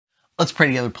Let's pray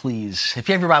together, please. If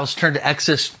you have your Bibles, turn to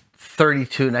Exodus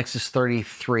 32 and Exodus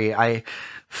 33. I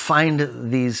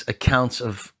find these accounts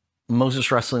of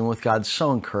Moses wrestling with God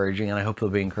so encouraging, and I hope they'll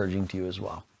be encouraging to you as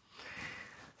well.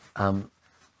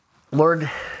 Lord,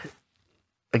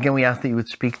 again, we ask that you would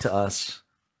speak to us.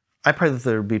 I pray that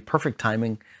there would be perfect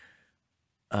timing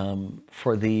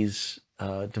for these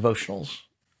devotionals,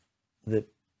 that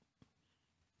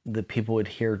people would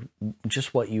hear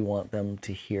just what you want them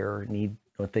to hear,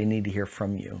 what they need to hear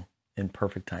from you in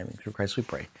perfect timing. Through Christ we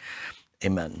pray.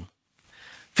 Amen.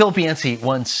 Philip Yancey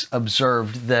once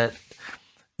observed that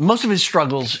most of his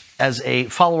struggles as a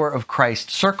follower of Christ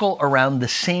circle around the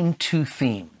same two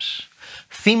themes.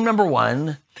 Theme number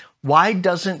one, why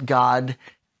doesn't God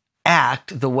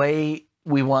act the way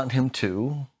we want him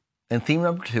to? And theme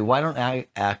number two, why don't I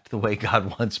act the way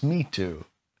God wants me to?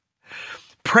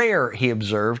 Prayer, he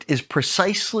observed, is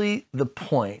precisely the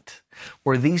point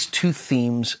where these two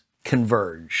themes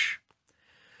converge.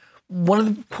 One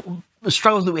of the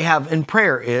struggles that we have in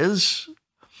prayer is,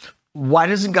 why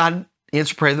doesn't God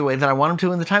answer prayer the way that I want him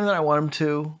to in the time that I want him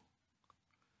to?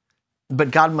 But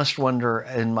God must wonder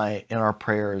in our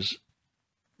prayers,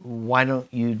 why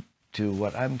don't you do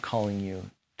what I'm calling you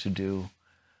to do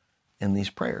in these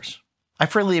prayers? I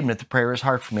freely admit that prayer is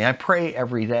hard for me. I pray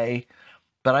every day,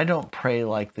 but I don't pray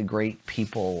like the great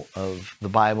people of the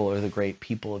Bible or the great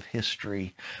people of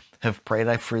history have prayed,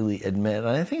 I freely admit. And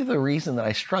I think the reason that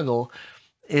I struggle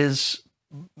is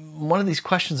one of these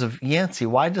questions of Yancey,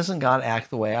 why doesn't God act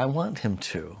the way I want him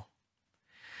to?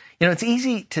 You know, it's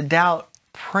easy to doubt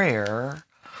prayer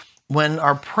when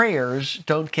our prayers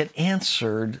don't get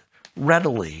answered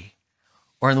readily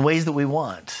or in the ways that we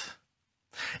want.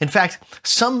 In fact,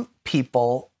 some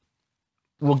people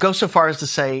will go so far as to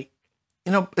say,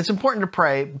 you know, it's important to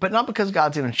pray, but not because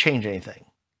God's going to change anything.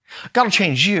 God will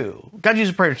change you. God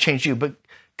uses prayer to change you, but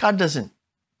God doesn't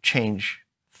change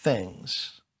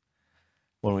things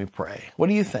when we pray. What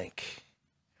do you think?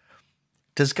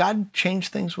 Does God change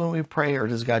things when we pray, or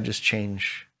does God just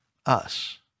change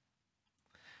us?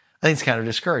 I think it's kind of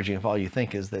discouraging if all you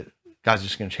think is that God's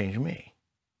just going to change me.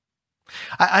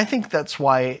 I think that's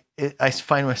why I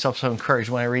find myself so encouraged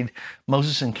when I read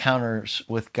Moses' encounters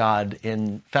with God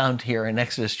found here in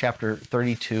Exodus chapter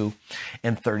 32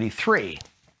 and 33.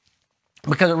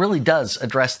 Because it really does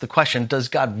address the question, does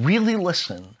God really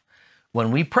listen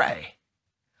when we pray?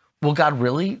 Will God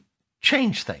really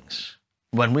change things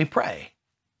when we pray?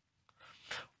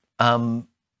 Because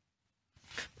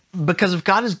if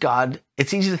God is God,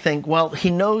 it's easy to think, well,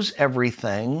 he knows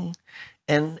everything.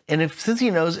 And since he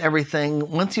knows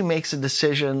everything, once he makes a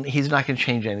decision, he's not going to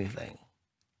change anything.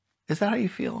 Is that how you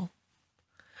feel?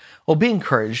 Well, be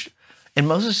encouraged. In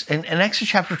Exodus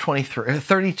chapter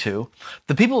 32,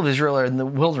 the people of Israel are in the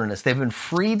wilderness. They've been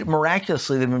freed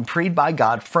miraculously. They've been freed by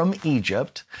God from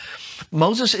Egypt.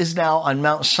 Moses is now on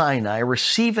Mount Sinai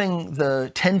receiving the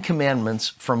 10 commandments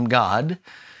from God.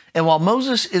 And while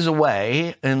Moses is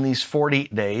away in these 40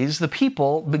 days, the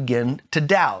people begin to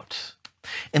doubt.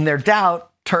 And their doubt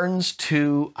turns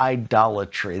to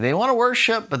idolatry. They want to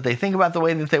worship, but they think about the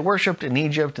way that they worshiped in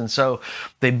Egypt, and so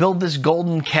they build this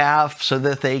golden calf so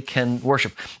that they can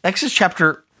worship. Exodus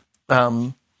chapter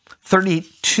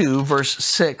 32, verse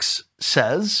 6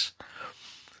 says,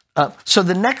 so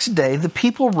the next day the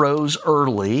people rose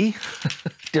early,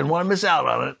 didn't want to miss out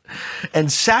on it,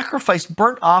 and sacrificed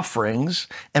burnt offerings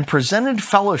and presented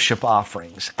fellowship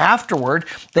offerings. Afterward,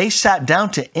 they sat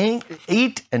down to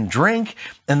eat and drink,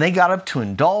 and they got up to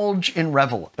indulge in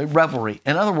revelry.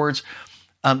 In other words,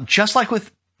 just like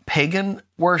with pagan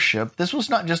worship, this was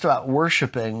not just about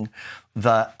worshiping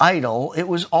the idol, it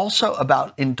was also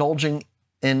about indulging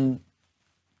in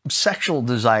sexual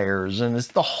desires, and it's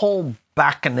the whole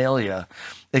bacchanalia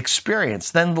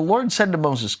experience. Then the Lord said to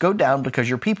Moses, go down, because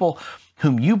your people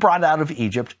whom you brought out of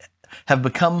Egypt have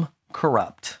become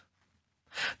corrupt.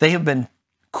 They have been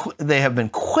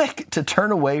quick to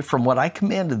turn away from what I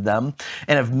commanded them,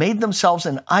 and have made themselves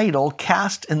an idol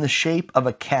cast in the shape of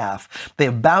a calf. They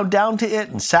have bowed down to it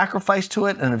and sacrificed to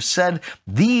it, and have said,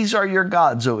 these are your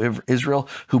gods, O Israel,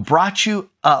 who brought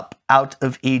you up out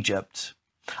of Egypt.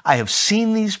 I have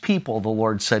seen these people, the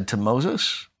Lord said to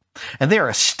Moses, and they are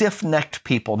a stiff-necked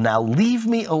people. Now leave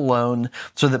me alone,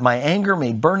 so that my anger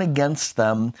may burn against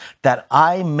them, that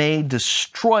I may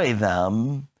destroy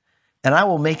them, and I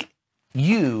will make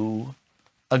you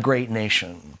a great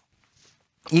nation.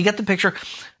 You get the picture?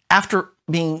 After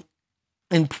being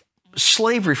in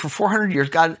slavery for 400 years,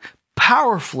 God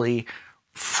powerfully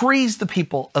frees the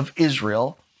people of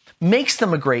Israel, makes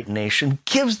them a great nation,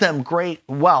 gives them great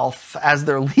wealth as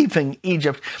they're leaving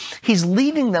Egypt. He's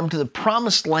leading them to the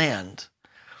promised land,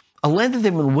 a land that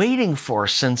they've been waiting for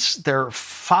since their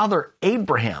father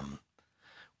Abraham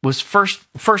was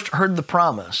first heard the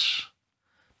promise.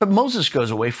 But Moses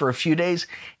goes away for a few days,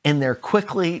 and they're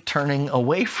quickly turning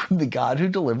away from the God who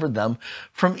delivered them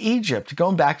from Egypt,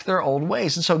 going back to their old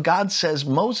ways. And so God says,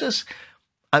 Moses,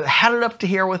 I've had it up to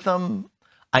here with them.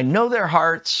 I know their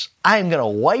hearts. I am going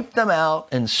to wipe them out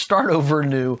and start over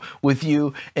anew with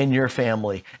you and your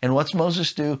family. And what's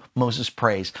Moses do? Moses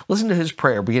prays. Listen to his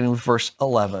prayer, beginning with verse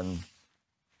 11.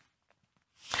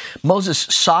 Moses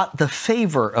sought the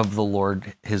favor of the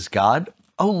Lord his God.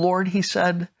 O Lord, he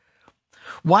said,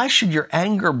 why should your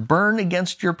anger burn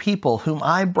against your people, whom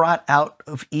I brought out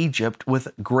of Egypt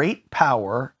with great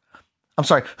power?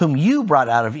 Whom you brought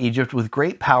out of Egypt with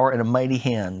great power and a mighty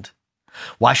hand.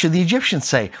 Why should the Egyptians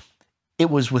say, it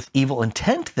was with evil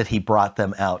intent that he brought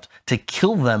them out, to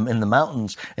kill them in the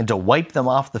mountains and to wipe them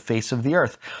off the face of the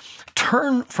earth?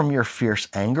 Turn from your fierce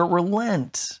anger,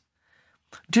 relent.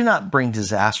 Do not bring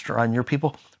disaster on your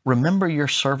people. Remember your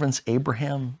servants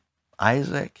Abraham,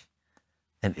 Isaac,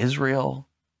 and Israel,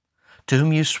 to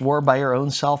whom you swore by your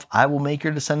own self, I will make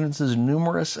your descendants as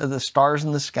numerous as the stars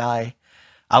in the sky.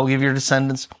 I will give your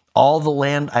descendants all the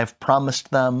land I have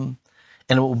promised them,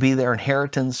 and it will be their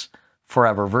inheritance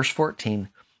forever. Verse 14,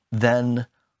 then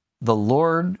the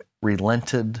Lord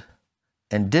relented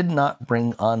and did not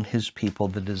bring on his people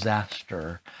the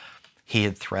disaster he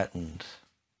had threatened.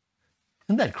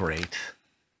 Isn't that great?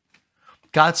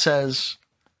 God says,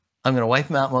 I'm going to wipe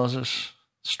them out, Moses,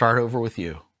 start over with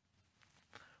you.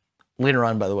 Later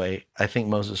on, by the way, I think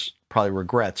Moses probably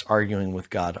regrets arguing with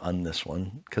God on this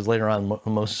one, because later on,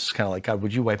 Moses is kind of like, God,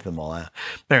 would you wipe them all out?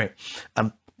 But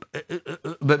anyway,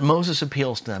 but Moses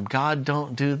appeals to them. God,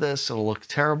 don't do this. It'll look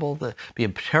terrible. Be a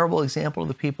terrible example of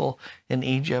the people in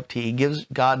Egypt. He gives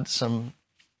God some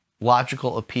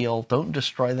logical appeal. Don't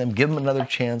destroy them. Give them another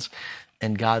chance.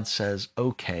 And God says,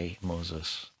 okay,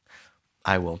 Moses,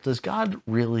 I will. Does God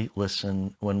really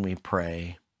listen when we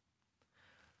pray?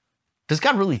 Does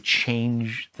God really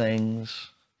change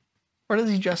things? Or does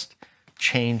he just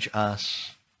change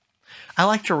us? I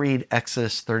like to read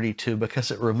Exodus 32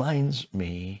 because it reminds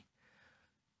me,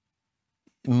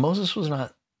 Moses was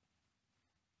not,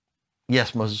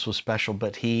 yes, Moses was special,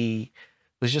 but he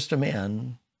was just a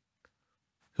man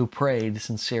who prayed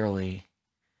sincerely,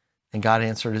 and God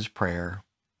answered his prayer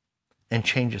and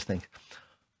changes things.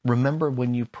 Remember,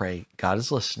 when you pray, God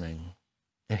is listening,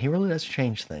 and he really does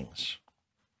change things.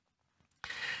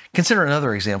 Consider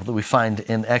another example that we find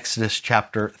in Exodus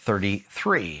chapter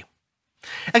 33.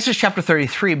 Exodus chapter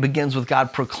 33 begins with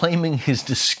God proclaiming his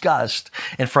disgust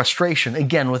and frustration,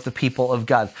 again, with the people of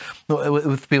God,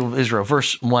 with the people of Israel.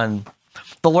 Verse 1,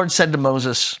 the Lord said to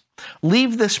Moses,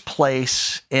 leave this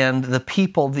place and the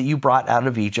people that you brought out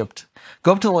of Egypt.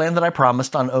 Go up to the land that I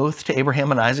promised on oath to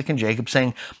Abraham and Isaac and Jacob,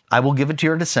 saying, I will give it to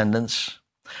your descendants.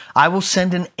 I will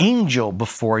send an angel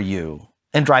before you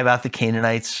and drive out the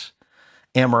Canaanites,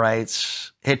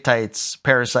 Amorites, Hittites,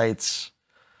 Perizzites.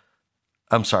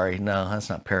 I'm sorry, no, that's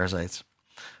not Perizzites.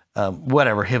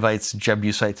 Hivites,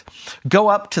 Jebusites. Go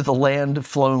up to the land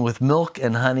flowing with milk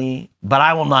and honey, but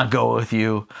I will not go with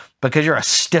you because you're a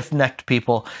stiff-necked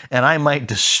people and I might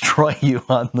destroy you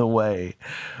on the way.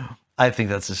 I think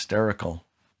that's hysterical.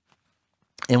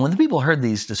 And when the people heard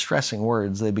these distressing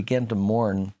words, they began to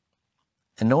mourn,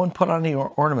 and no one put on any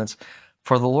ornaments,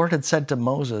 for the Lord had said to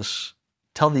Moses,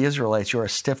 tell the Israelites, you're a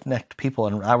stiff-necked people,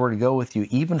 and I were to go with you,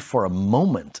 even for a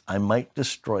moment, I might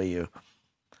destroy you.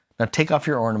 Now take off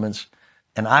your ornaments,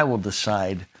 and I will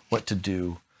decide what to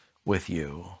do with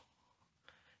you.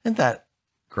 Isn't that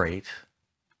great?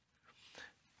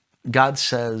 God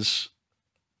says,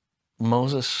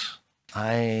 Moses,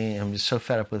 I am just so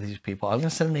fed up with these people. I'm going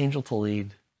to send an angel to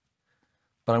lead,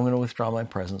 but I'm going to withdraw my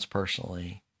presence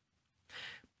personally.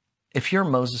 If you're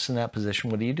Moses in that position,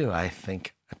 what do? I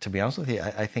think, to be honest with you,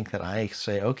 I think that I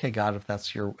say, okay, God, if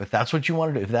that's what you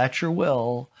want to do, if that's your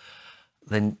will,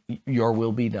 then your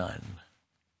will be done.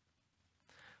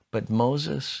 But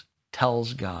Moses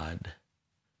tells God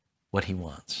what he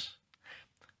wants.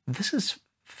 This is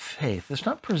faith. It's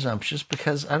not presumptuous,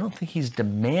 because I don't think he's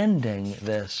demanding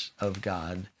this of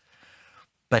God,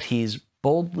 but he's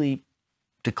boldly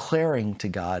declaring to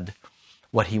God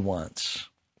what he wants.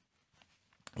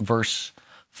 Verse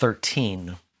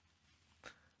 13,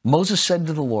 Moses said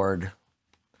to the Lord,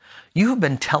 you have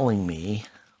been telling me,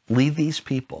 leave these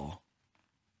people,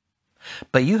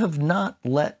 but you have not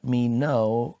let me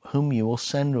know whom you will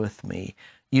send with me.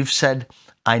 You've said,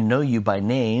 I know you by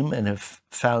name and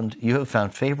you have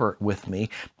found favor with me.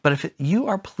 But if you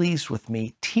are pleased with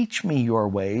me, teach me your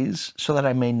ways so that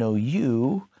I may know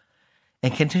you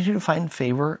and continue to find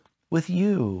favor with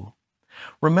you.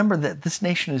 Remember that this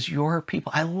nation is your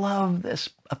people. I love this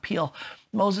appeal.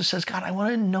 Moses says, God, I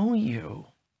want to know you.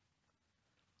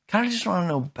 God, I just want to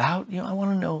know about you. I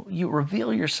want to know you.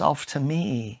 Reveal yourself to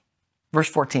me. Verse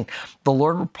 14, the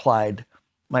Lord replied,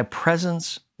 my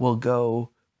presence will go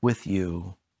with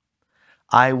you.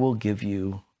 I will give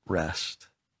you rest.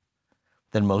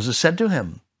 Then Moses said to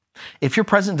him, if your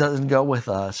presence doesn't go with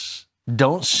us,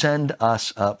 don't send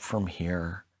us up from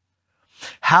here.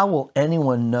 How will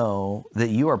anyone know that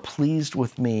you are pleased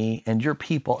with me and your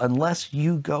people unless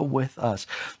you go with us?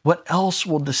 What else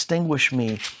will distinguish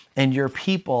me and your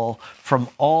people from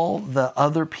all the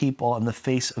other people on the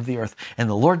face of the earth? And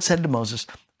the Lord said to Moses,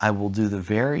 I will do the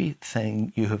very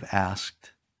thing you have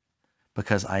asked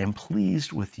because I am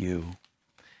pleased with you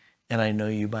and I know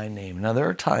you by name. Now, there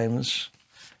are times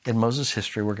in Moses'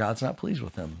 history where God's not pleased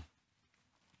with him,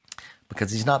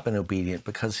 because he's not been obedient,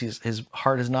 because his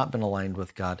heart has not been aligned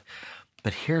with God.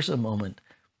 But here's a moment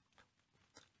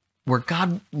where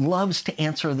God loves to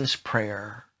answer this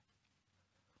prayer.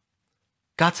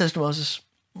 God says to Moses,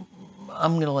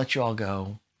 I'm going to let you all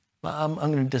go. I'm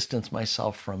going to distance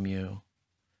myself from you.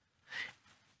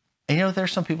 And you know,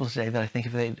 there's some people today that I think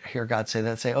if they hear God say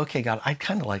that, say, okay, God, I'd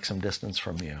kind of like some distance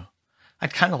from you.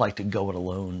 I'd kind of like to go it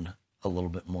alone a little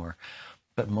bit more.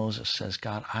 But Moses says,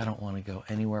 God, I don't want to go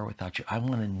anywhere without you. I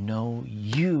want to know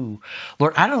you.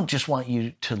 Lord, I don't just want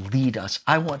you to lead us.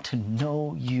 I want to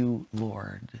know you,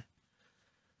 Lord.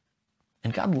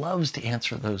 And God loves to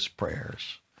answer those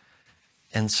prayers.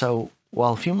 And so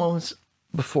while a few moments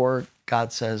before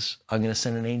God says, I'm going to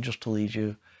send an angel to lead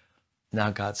you, now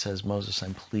God says, Moses,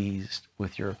 I'm pleased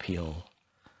with your appeal.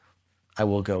 I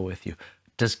will go with you.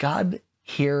 Does God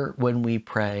hear when we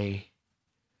pray?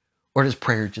 Or does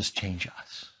prayer just change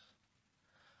us?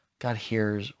 God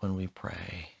hears when we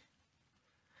pray,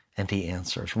 and he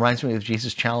answers. Reminds me of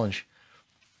Jesus' challenge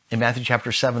in Matthew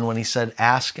chapter 7 when he said,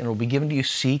 ask and it will be given to you,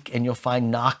 seek and you'll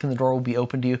find, knock and the door will be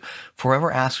opened to you. For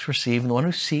whoever asks, receives, and the one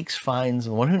who seeks finds,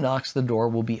 and the one who knocks, the door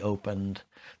will be opened.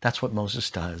 That's what Moses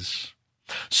does.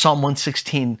 Psalm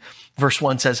 116 verse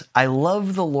 1 says, I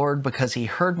love the Lord because he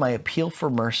heard my appeal for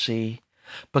mercy,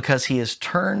 because he has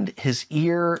turned his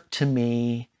ear to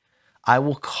me. I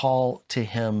will call to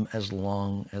him as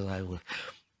long as I live.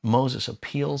 Moses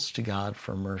appeals to God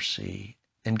for mercy,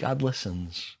 and God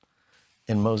listens.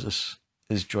 And Moses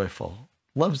is joyful,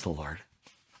 loves the Lord.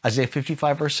 Isaiah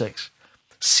 55 verse 6,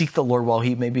 seek the Lord while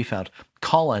he may be found.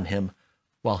 Call on him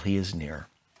while he is near.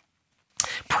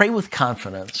 Pray with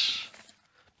confidence,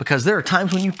 because there are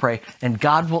times when you pray and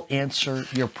God will answer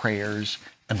your prayers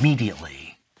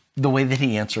immediately, the way that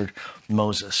he answered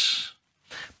Moses.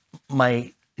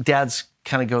 My dad's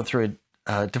kind of going through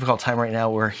a difficult time right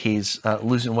now where he's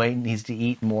losing weight, needs to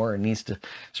eat more, and needs to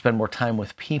spend more time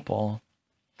with people.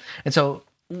 And so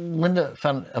Linda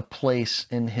found a place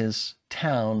in his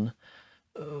town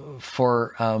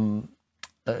for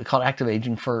called Active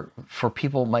Aging for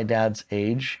people my dad's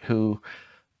age who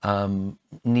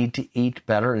need to eat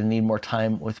better and need more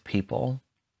time with people.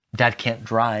 Dad can't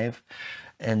drive,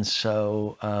 and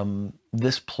so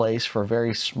this place, for a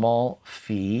very small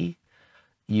fee,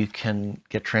 you can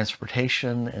get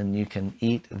transportation and you can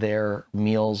eat their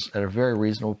meals at a very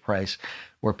reasonable price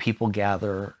where people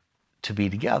gather to be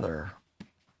together.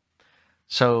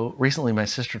 So recently my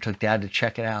sister took Dad to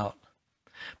check it out,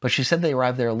 but she said they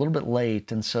arrived there a little bit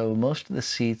late, and so most of the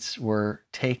seats were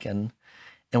taken.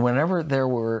 And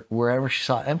wherever she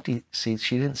saw empty seats,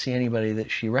 she didn't see anybody that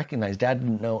she recognized. Dad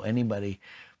didn't know anybody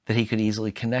that he could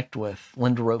easily connect with.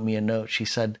 Linda wrote me a note. She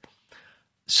said,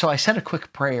 so I said a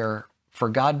quick prayer for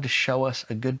God to show us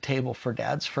a good table for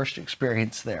Dad's first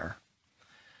experience there.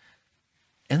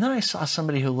 And then I saw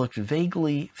somebody who looked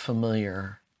vaguely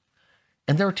familiar,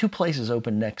 and there were two places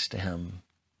open next to him.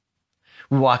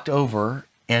 We walked over,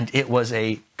 and it was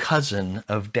a cousin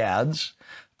of Dad's.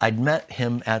 I'd met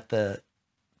him at the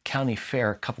county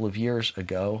fair a couple of years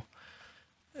ago,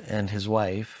 and his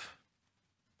wife.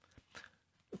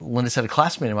 Linda said a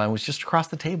classmate of mine was just across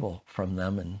the table from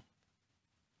them and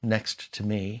next to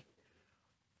me.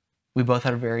 We both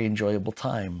had a very enjoyable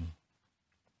time.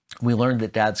 We learned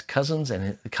that Dad's cousin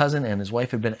and his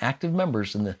wife had been active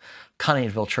members in the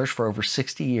Conneautville Church for over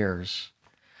 60 years.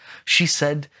 She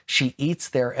said she eats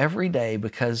there every day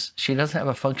because she doesn't have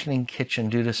a functioning kitchen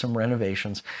due to some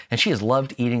renovations, and she has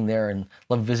loved eating there and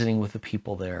loved visiting with the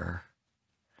people there.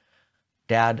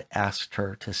 Dad asked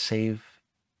her to save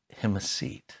him a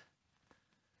seat,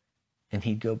 and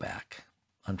he'd go back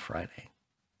on Friday.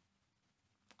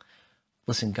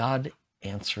 Listen, God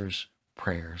answers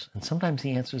prayers, and sometimes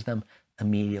he answers them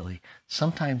immediately.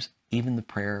 Sometimes even the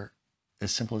prayer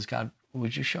as simple as, God,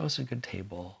 would you show us a good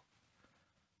table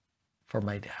for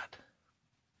my dad?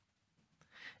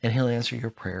 And he'll answer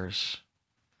your prayers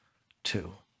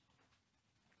too.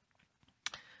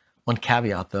 One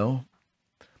caveat though,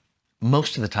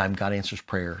 most of the time God answers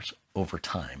prayers over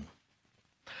time.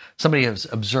 Somebody has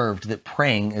observed that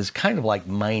praying is kind of like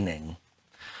mining.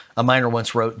 A miner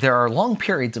once wrote, "There are long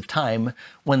periods of time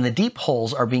when the deep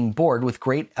holes are being bored with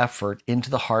great effort into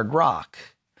the hard rock.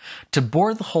 To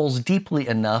bore the holes deeply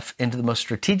enough into the most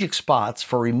strategic spots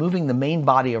for removing the main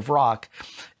body of rock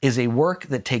is a work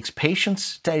that takes patience,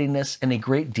 steadiness, and a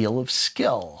great deal of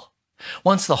skill.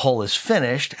 Once the hole is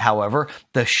finished, however,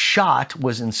 the shot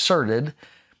was inserted,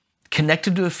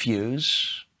 connected to a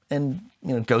fuse, and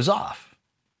goes off.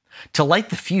 To light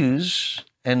the fuse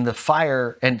and the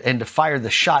fire and to fire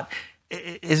the shot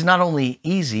is not only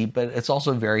easy, but it's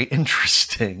also very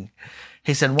interesting."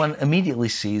 He said, "One immediately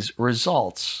sees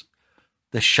results.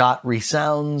 The shot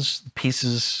resounds,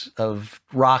 pieces of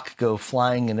rock go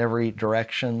flying in every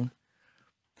direction."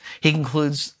 He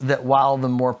concludes that while the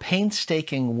more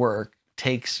painstaking work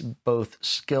takes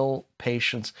skill,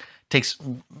 patience,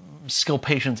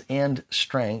 and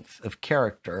strength of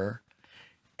character,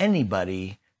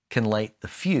 anybody can light the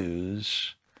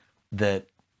fuse that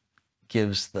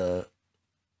gives the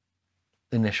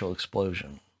initial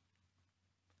explosion.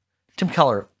 Tim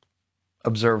Keller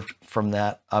observed from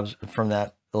that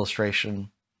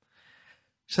illustration,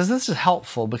 says this is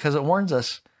helpful because it warns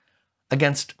us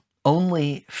against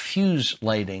only fuse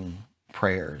lighting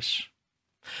prayers.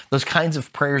 Those kinds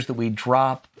of prayers that we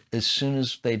drop as soon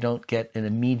as they don't get an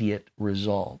immediate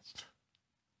result.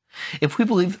 If we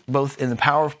believe both in the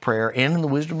power of prayer and in the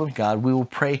wisdom of God, we will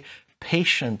pray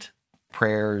patient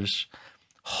prayers,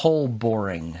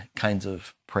 hole-boring kinds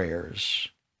of prayers.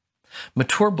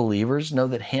 Mature believers know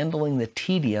that handling the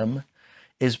tedium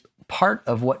is part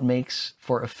of what makes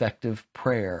for effective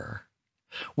prayer.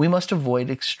 We must avoid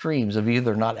extremes of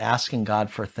either not asking God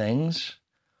for things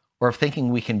or of thinking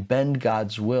we can bend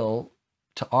God's will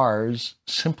to ours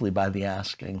simply by the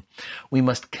asking. We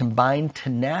must combine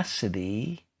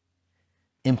tenacity,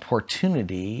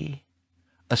 importunity,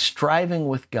 a striving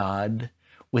with God,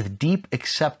 with deep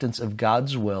acceptance of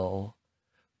God's will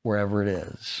wherever it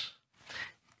is.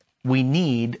 We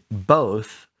need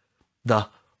both the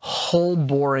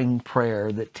hole-boring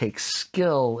prayer that takes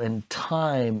skill and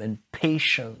time and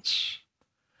patience,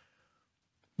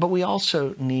 but we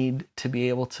also need to be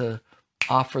able to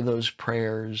offer those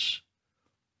prayers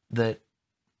that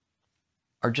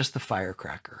are just the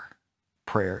firecracker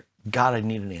prayer. God, I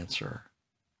need an answer.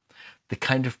 The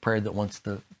kind of prayer that once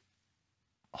the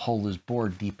hole is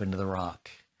bored deep into the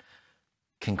rock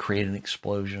can create an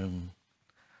explosion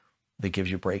that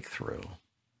gives you breakthrough.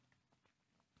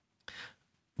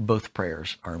 Both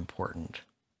prayers are important.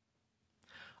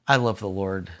 I love the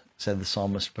Lord, said the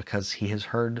psalmist, because he has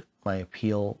heard my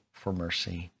appeal for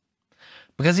mercy.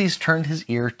 Because he's turned his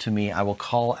ear to me, I will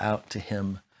call out to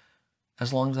him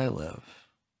as long as I live.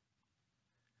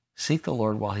 Seek the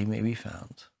Lord while he may be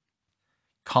found.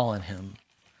 Call on him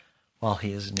while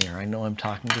he is near. I know I'm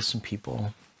talking to some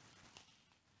people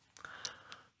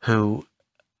who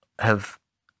have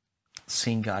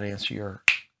seen God answer your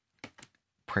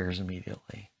prayers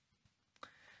immediately.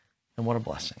 And what a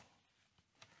blessing.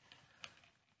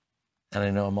 And I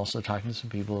know I'm also talking to some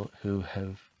people who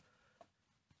have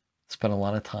spent a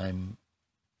lot of time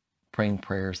praying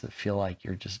prayers that feel like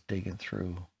you're just digging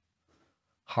through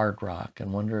hard rock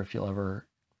and wonder if you'll ever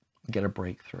get a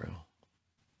breakthrough.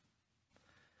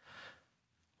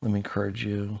 Let me encourage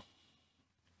you.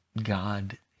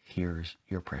 God hears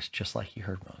your prayers just like he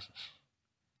heard Moses.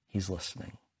 He's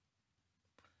listening.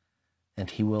 And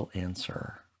he will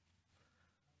answer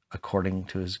according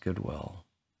to his good will.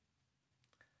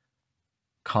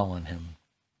 Call on him.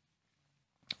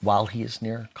 While he is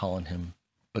near, call on him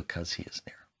because he is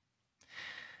near.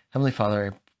 Heavenly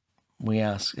Father, we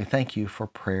thank you for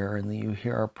prayer and that you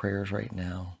hear our prayers right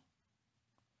now.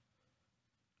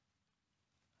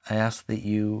 I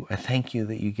thank you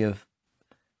that you give,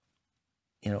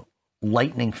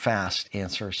 lightning fast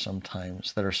answers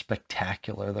sometimes that are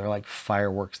spectacular. They're like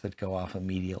fireworks that go off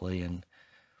immediately, and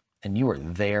you are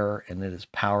there, and it is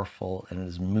powerful, and it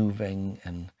is moving,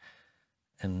 and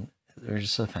we're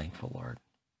just so thankful, Lord.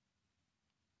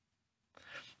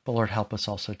 But Lord, help us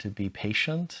also to be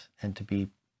patient and to be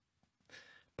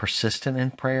persistent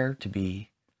in prayer, to be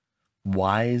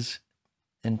wise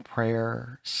in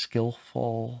prayer,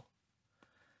 skillful,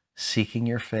 seeking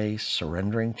your face,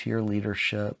 surrendering to your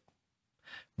leadership,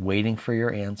 waiting for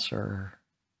your answer,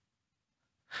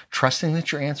 trusting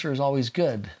that your answer is always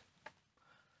good,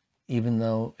 even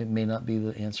though it may not be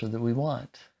the answer that we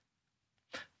want.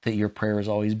 that your prayer is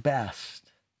always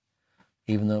best,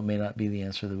 even though it may not be the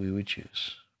answer that we would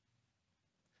choose.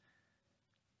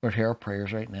 Lord, hear our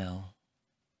prayers right now.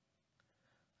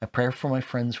 I pray for my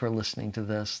friends who are listening to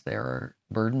this. There are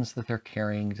burdens that they're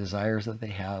carrying, desires that they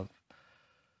have,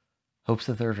 hopes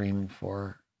that they're dreaming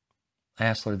for. I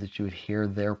ask, Lord, that you would hear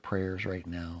their prayers right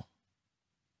now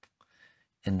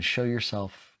and show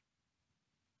yourself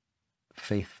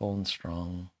faithful and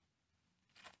strong.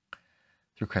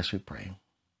 Through Christ we pray.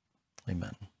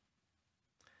 Amen.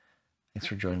 Thanks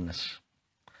for joining us.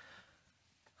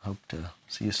 Hope to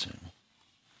see you soon.